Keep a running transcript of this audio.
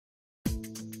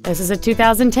This is a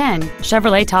 2010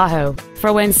 Chevrolet Tahoe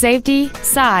for when safety,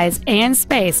 size, and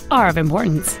space are of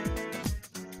importance.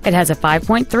 It has a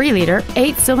 5.3-liter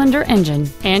 8-cylinder engine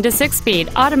and a 6-speed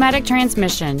automatic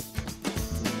transmission.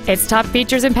 Its top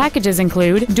features and packages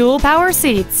include dual power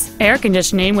seats, air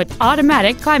conditioning with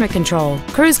automatic climate control,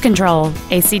 cruise control,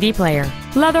 a CD player,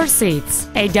 leather seats,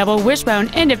 a double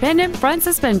wishbone independent front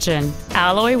suspension,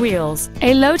 alloy wheels,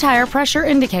 a low tire pressure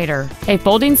indicator, a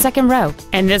folding second row,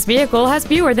 and this vehicle has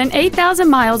fewer than 8,000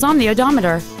 miles on the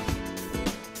odometer.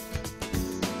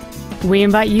 We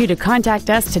invite you to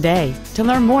contact us today to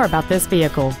learn more about this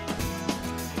vehicle.